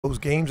those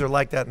games are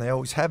like that, and they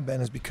always have been,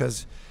 is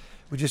because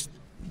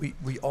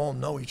we all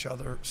know each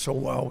other so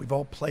well. We've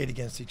all played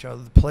against each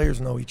other. The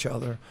players know each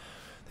other.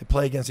 They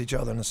play against each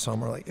other in the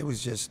summer. Like it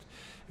was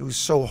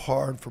so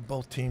hard for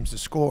both teams to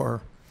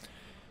score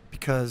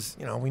because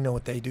we know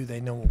what they do. They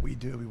know what we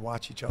do. We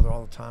watch each other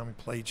all the time. We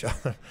play each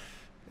other.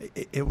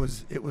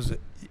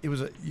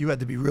 You had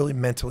to be really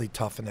mentally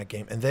tough in that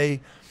game, and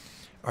they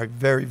are a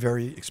very,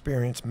 very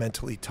experienced,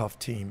 mentally tough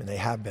team, and they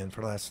have been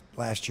for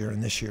last year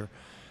and this year.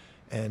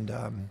 And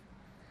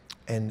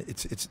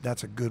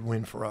that's a good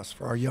win for us,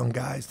 for our young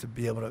guys to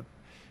be able to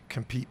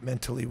compete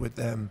mentally with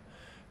them,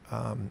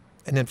 and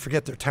then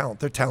forget their talent.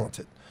 They're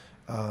talented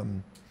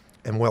and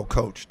well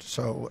coached,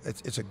 so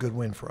it's a good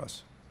win for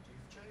us.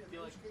 Do you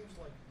feel like games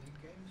like league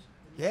games?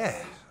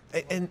 Yeah,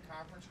 and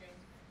Conference games?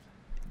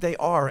 they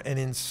are, and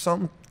in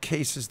some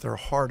cases they're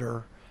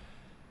harder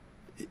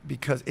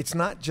because it's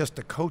not just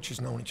the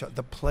coaches knowing each other.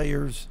 The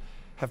players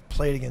have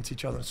played against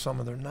each other, and some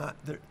of them are not.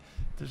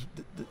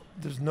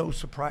 There's no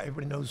surprise.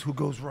 Everybody knows who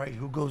goes right,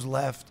 who goes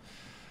left,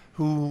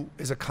 who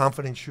is a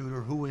confident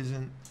shooter, who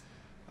isn't.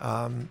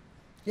 And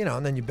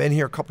then you've been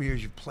here a couple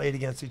years. You've played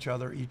against each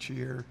other each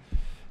year.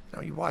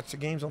 You watch the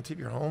games on TV.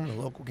 You're home. The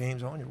local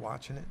games on. You're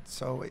watching it.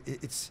 So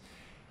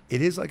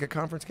it is like a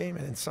conference game,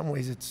 and in some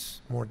ways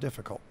it's more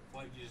difficult.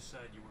 Why did you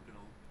decide you were going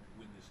to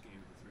win this game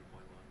at the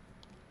three-point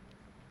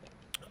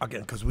line?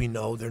 Again, because we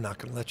know they're not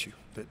going to let you.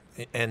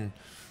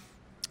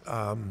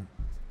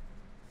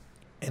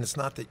 And it's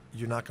not that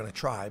you're not going to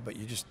try, but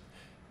you just,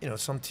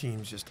 some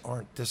teams just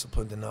aren't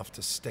disciplined enough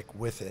to stick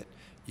with it.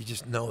 You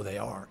just know they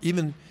are.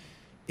 Even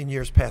in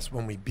years past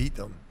when we beat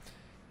them,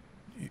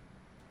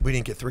 we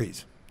didn't get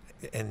threes.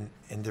 And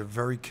they're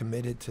very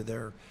committed to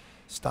their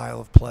style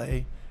of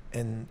play.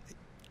 And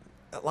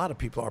a lot of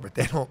people are, but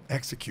they don't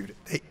execute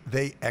it.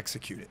 They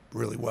execute it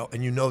really well.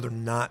 And they're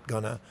not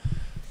gonna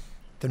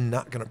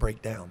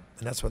break down.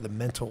 And that's why the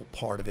mental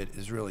part of it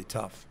is really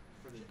tough.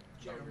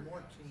 There are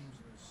more teams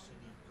in the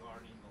city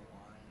guarding the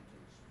line.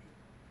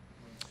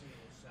 You see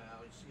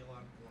LaSalle, you see a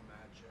lot more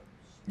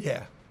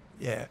matchups.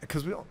 Yeah,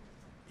 because we all,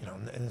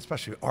 and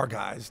especially our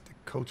guys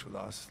that coach with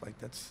us, like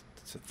that's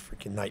a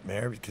freaking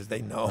nightmare because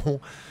they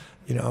know,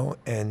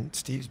 and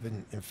Steve's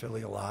been in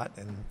Philly a lot,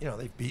 and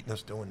they've beaten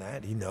us doing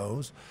that. He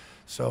knows,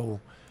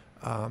 so,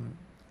 and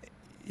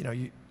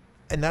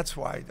that's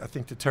why I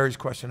think to Terry's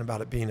question about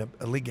it being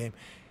a league game,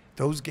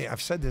 those games,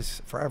 I've said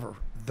this forever,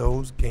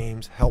 those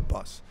games help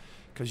us.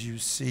 Because you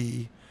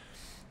see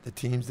the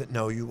teams that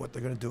know you, what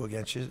they're going to do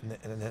against you,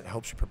 and that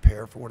helps you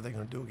prepare for what they're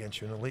going to do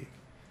against you in the league.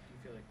 Do you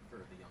feel like for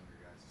the younger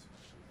guys,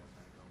 especially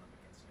kind of going up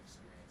against an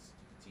experienced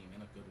team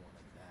and a good one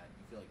like that,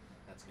 you feel like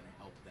that's going to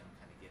help them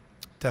kind of get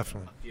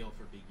Definitely. a feel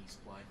for Big East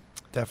play?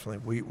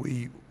 Definitely.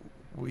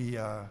 We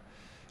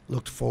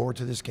looked forward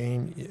to this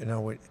game.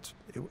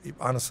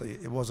 Honestly,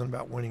 it wasn't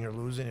about winning or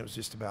losing. It was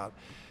just about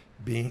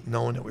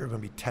knowing that we were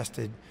going to be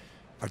tested.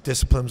 Our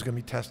discipline was going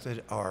to be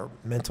tested. Our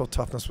mental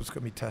toughness was going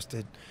to be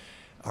tested.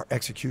 Our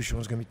execution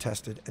was going to be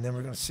tested. And then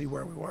we're going to see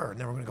where we were. And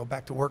then we're going to go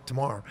back to work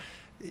tomorrow,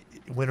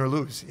 win or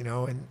lose,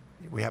 and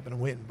we happen to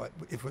win. But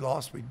if we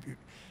lost, we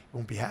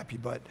won't be happy.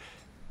 But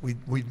we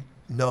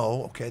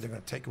know, okay, they're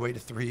going to take away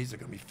the threes. They're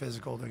going to be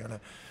physical. They're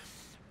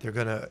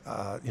going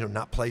to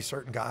not play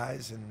certain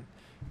guys.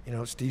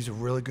 And Steve's a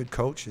really good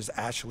coach, as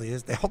Ashley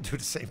is. They all do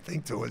the same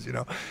thing to us,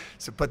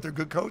 So, but they're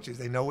good coaches.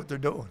 They know what they're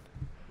doing.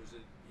 Was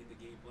it in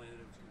the game plan that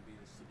it was going to be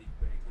a Sadiq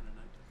Bey kind of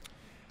night?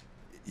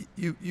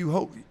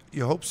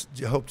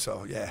 You hope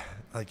so, yeah.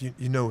 Like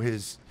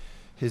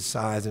his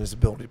size and his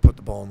ability to put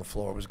the ball on the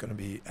floor was going to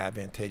be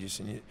advantageous,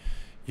 and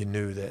you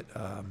knew that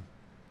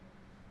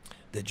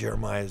that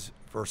Jeremiah's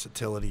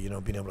versatility,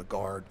 being able to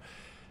guard.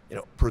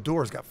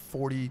 Brodor's got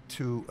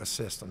 42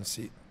 assists on the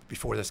seat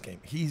before this game.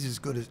 He's as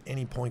good as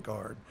any point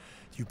guard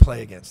you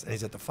play against, and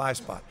he's at the 5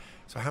 spot.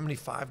 So how many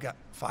five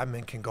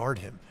men can guard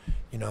him?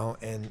 And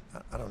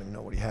I don't even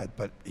know what he had,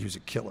 but he was a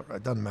killer.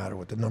 It doesn't matter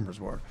what the numbers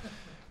were.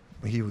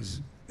 He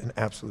was an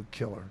absolute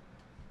killer.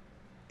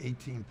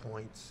 18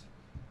 points.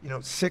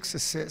 6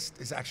 assists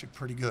is actually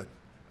pretty good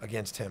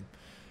against him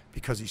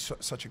because he's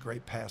such a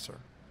great passer.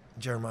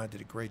 Jeremiah did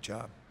a great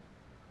job.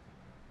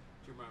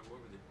 Jeremiah, what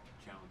were the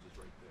challenges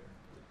right there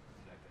with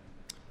that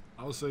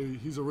guy? I would say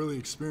he's a really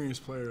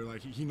experienced player.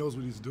 Like he knows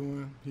what he's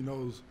doing. He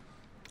knows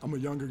I'm a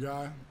younger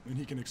guy, and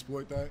he can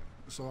exploit that.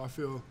 So I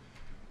feel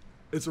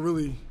it's a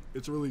really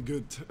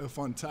good,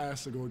 fun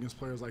task to go against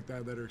players like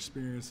that are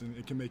experienced, and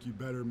it can make you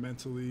better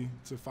mentally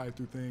to fight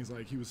through things.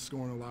 Like he was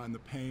scoring a lot in the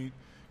paint,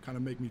 kind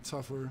of make me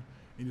tougher,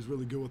 and he's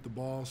really good with the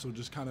ball. So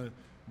just kind of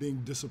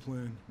being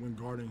disciplined when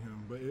guarding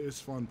him. But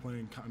it's fun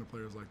playing kind of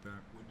players like that.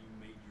 When you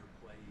made your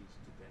plays,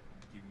 did that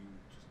give you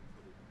just a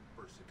little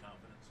burst of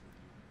confidence?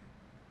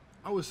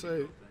 I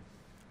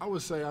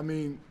would say. I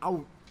mean,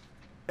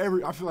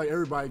 I feel like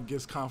everybody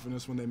gets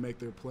confidence when they make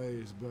their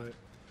plays, but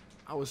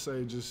I would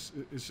say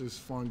it's just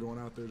fun going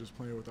out there, just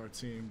playing with our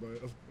team.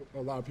 But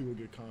a lot of people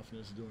get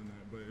confidence doing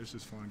that, but it's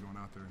just fun going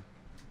out there.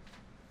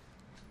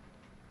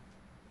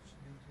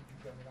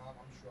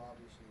 I'm sure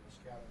obviously the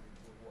scouting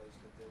report was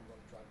that they were going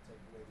to try to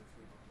take away the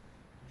three.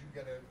 Did you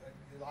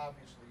you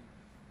obviously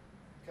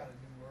kind of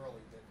knew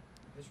early that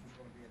this was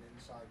going to be an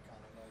inside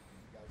kind of night.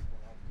 You guys were going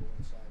to have to go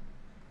inside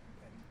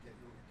and get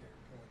your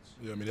points.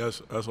 Yeah, I mean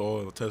that's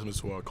all a testament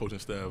to our coaching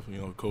staff. You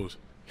know, coach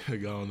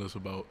got on us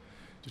about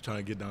just trying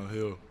to get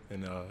downhill,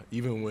 and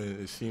even when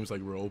it seems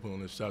like we're open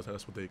on the shots,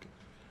 that's what they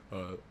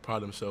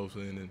pride themselves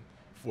in, and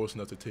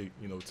forcing us to take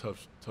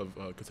tough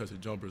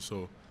contested jumpers.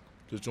 So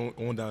just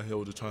going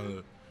downhill, just trying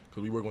to,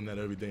 because we work on that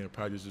every day in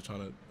practice, just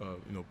trying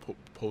to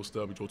post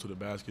up, we go to the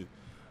basket.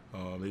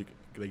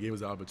 They gave us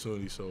the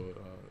opportunity, so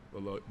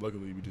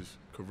luckily we just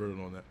converted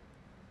on that.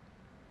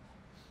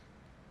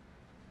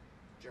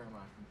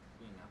 Jeremiah, from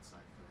being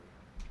outside for a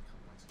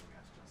couple months ago, we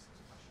asked Justin a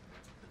question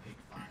about the Big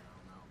Five. I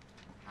don't know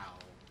how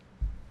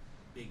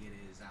big it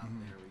is out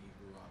there where you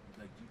grew up.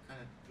 Like, do you kind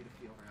of get a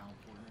feel for how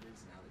important it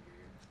is now that you're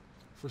here?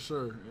 For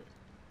sure.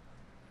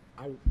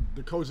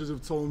 The coaches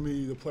have told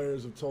me, the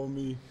players have told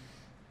me,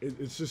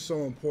 it's just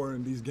so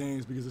important, these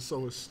games, because it's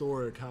so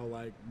historic how,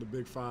 like, the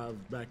Big Five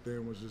back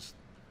then was just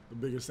the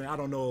biggest thing. I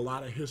don't know a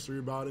lot of history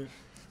about it,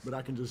 but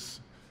I can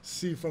just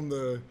see from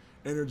the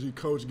energy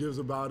coach gives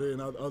about it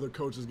and other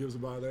coaches gives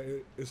about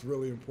it, it's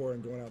really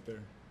important going out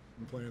there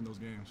and playing those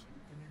games.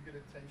 Can you get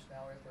a taste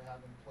now after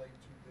having played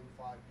 2 Big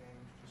Five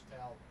games, just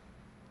how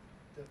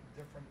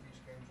different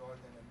these games are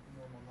than a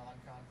normal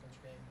non-conference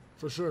game?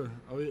 For sure.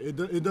 I mean,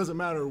 it doesn't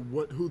matter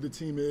who the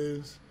team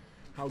is,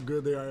 how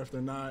good they are if they're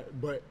not,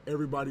 but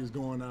everybody's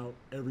going out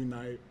every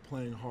night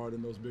playing hard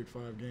in those Big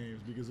Five games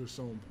because they're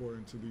so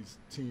important to these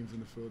teams in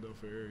the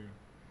Philadelphia area.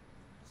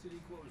 Sadiq,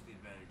 what was the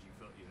advantage you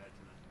felt you had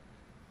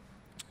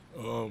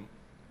tonight?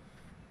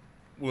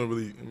 Wouldn't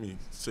really,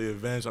 say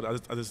advantage.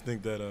 I just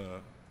think that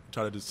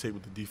try to just take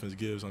what the defense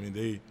gives. I mean,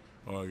 they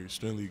are an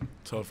extremely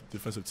tough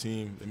defensive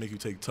team. They make you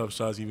take tough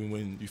shots even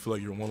when you feel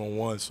like you're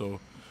one-on-one. So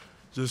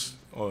just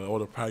all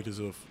the practice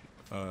of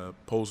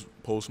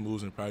post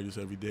moves in practice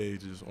every day,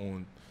 just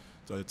on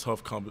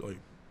tough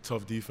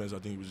defense. I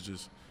think it was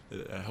just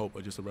a help,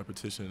 just a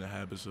repetition and the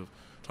habits of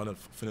trying to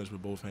finish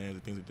with both hands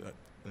and things like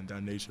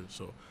that nature.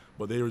 So,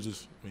 but they were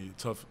just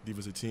tough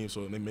defensive team,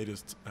 so they made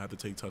us have to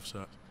take tough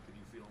shots. Did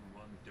you feel them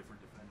run different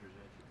defenders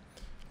at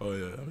you? Oh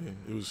yeah, I mean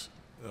it was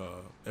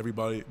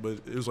everybody, but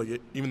it was like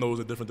even though it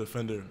was a different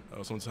defender,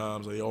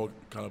 sometimes they all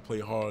kind of play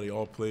hard. They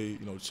all play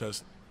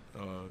chest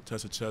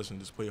to chest and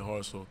just play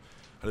hard. So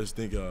I just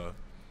think it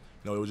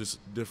was just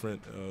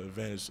different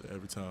advantage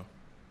every time.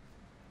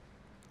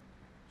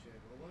 Jay,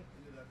 what went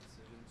into that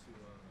decision to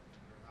or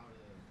how to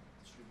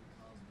distribute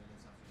Collins'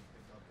 minutes after you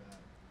picked up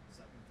that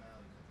second foul?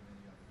 You cut them in,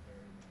 you got the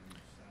third, and then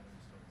you sat and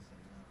started the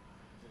second half.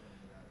 What went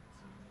into that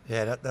decision?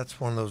 Yeah,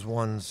 that's one of those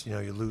ones, you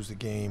lose the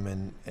game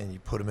and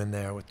you put him in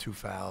there with 2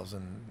 fouls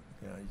and,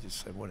 you just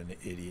say, what an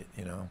idiot,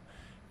 And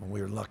we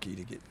were lucky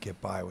to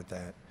get by with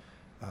that.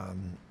 I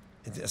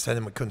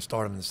said we couldn't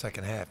start him in the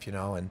second half,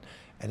 and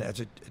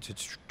it's a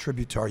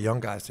tribute to our young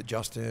guys, to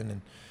Justin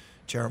and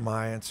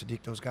Jeremiah and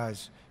Sadiq, those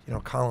guys.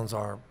 Collins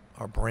are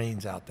our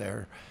brains out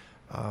there.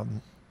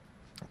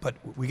 But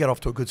we got off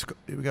to a good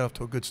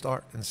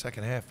start in the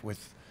second half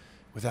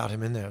without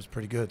him in there. It was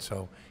pretty good.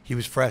 So he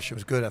was fresh. It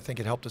was good. I think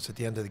it helped us at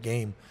the end of the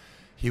game.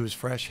 He was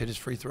fresh, hit his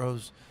free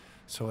throws.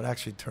 So it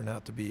actually turned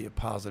out to be a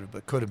positive,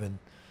 but could have been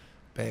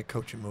bad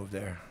coaching move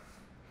there.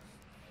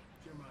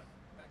 Jeremiah,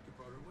 back to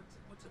Broder. What's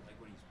it like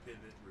when he's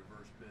pivot,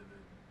 reverse pivot,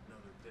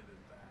 another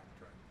pivot back,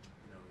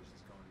 he's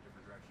just going a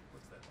different direction?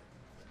 What's that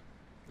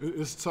like?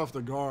 It's tough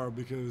to guard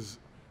because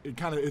it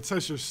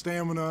tests your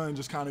stamina and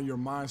just kind of your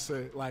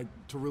mindset, like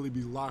to really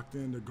be locked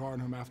in to guard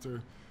him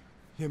after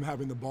him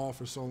having the ball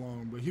for so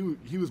long. But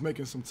he was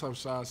making some tough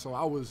shots. So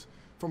I was,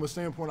 from a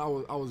standpoint,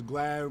 I was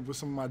glad with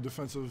some of my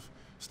defensive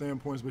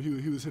standpoints, but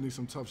he was hitting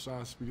some tough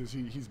shots because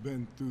he's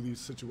been through these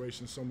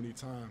situations so many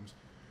times.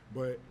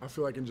 But I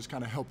feel like it can just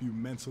kind of help you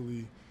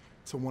mentally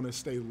to want to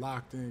stay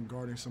locked in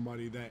guarding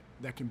somebody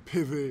that can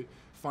pivot,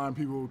 find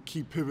people,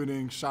 keep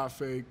pivoting, shot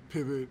fake,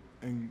 pivot,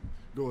 and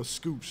go a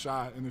scoop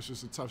shot, and it's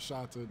just a tough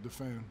shot to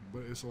defend,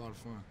 but it's a lot of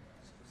fun.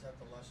 Is that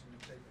the lesson you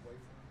take away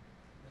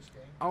from this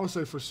game? I would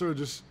say for sure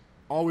just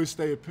always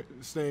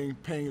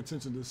paying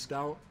attention to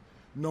scout,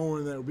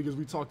 knowing that, because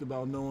we talked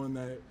about knowing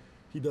that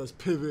he does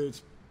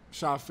pivots,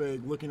 shot fake,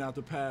 looking out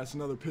the pass,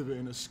 another pivot,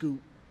 and a scoop.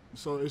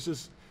 So it's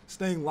just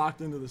staying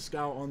locked into the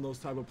scout on those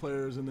type of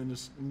players and then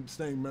just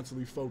staying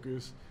mentally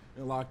focused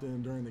and locked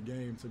in during the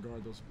game to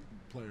guard those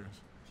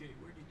players. Jay,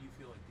 where did you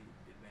feel like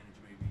the advantage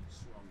maybe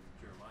swung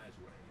Jeremiah's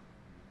way?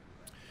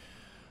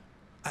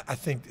 I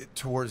think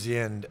towards the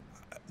end,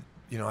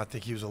 I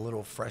think he was a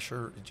little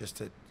fresher, just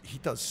that he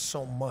does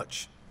so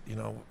much,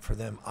 for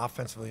them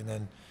offensively, and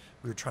then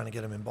we were trying to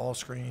get him in ball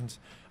screens.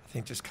 I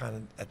think just kind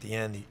of at the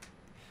end,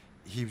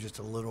 he was just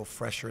a little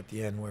fresher at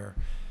the end where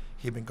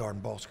he'd been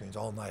guarding ball screens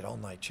all night,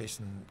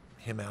 chasing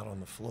him out on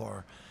the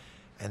floor.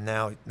 And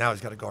now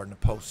he's got to guard in the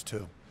post,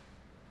 too.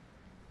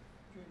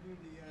 Near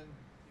the end,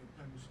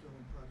 Penn was still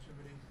in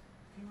proximity.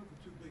 Came up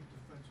with 2 big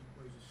defensive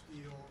plays, a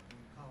steal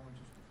and Collins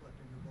just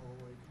deflecting the ball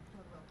away. Can you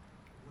talk about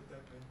what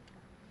that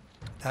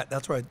meant?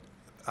 That's what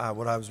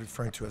I was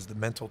referring to as the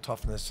mental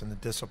toughness and the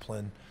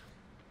discipline.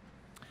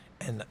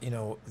 and you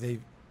know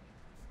they've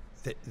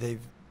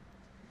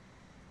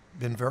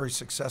been very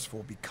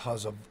successful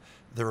because of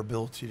their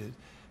ability to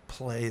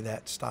play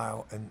that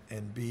style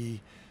and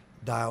be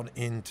dialed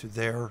into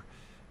their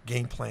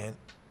game plan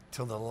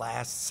till the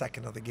last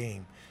second of the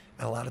game.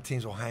 And a lot of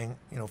teams will hang,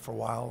 you know, for a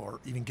while or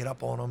even get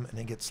up on them and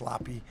then get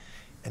sloppy,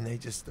 and they're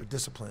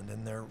disciplined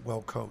and they're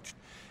well coached.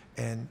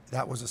 And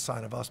that was a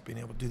sign of us being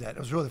able to do that. It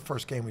was really the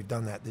first game we've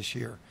done that this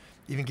year.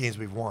 Even games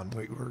we've won,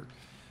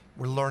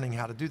 we're learning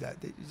how to do that.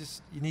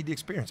 You need the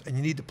experience, and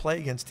you need to play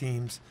against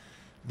teams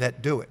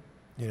that do it.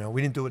 You know,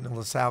 we didn't do it in the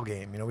LaSalle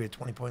game. You know, we had a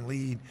 20-point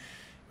lead.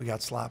 We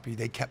got sloppy.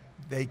 They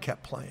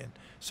kept playing.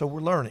 So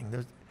we're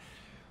learning.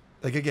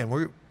 Like again,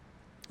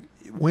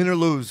 win or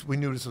lose, we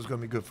knew this was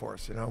going to be good for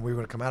us. You know, we were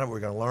going to come out of it. We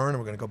were going to learn. And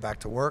we're going to go back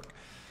to work.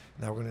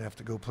 Now we're going to have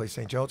to go play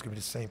St. Joe. It's going to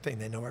be the same thing.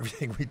 They know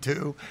everything we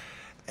do,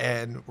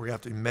 and we're going to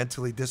have to be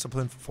mentally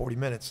disciplined for 40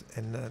 minutes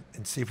and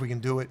see if we can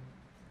do it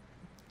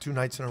 2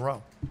 nights in a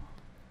row.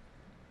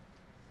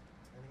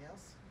 Anything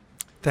else?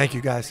 Thank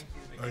you, guys.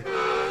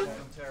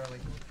 Momentarily.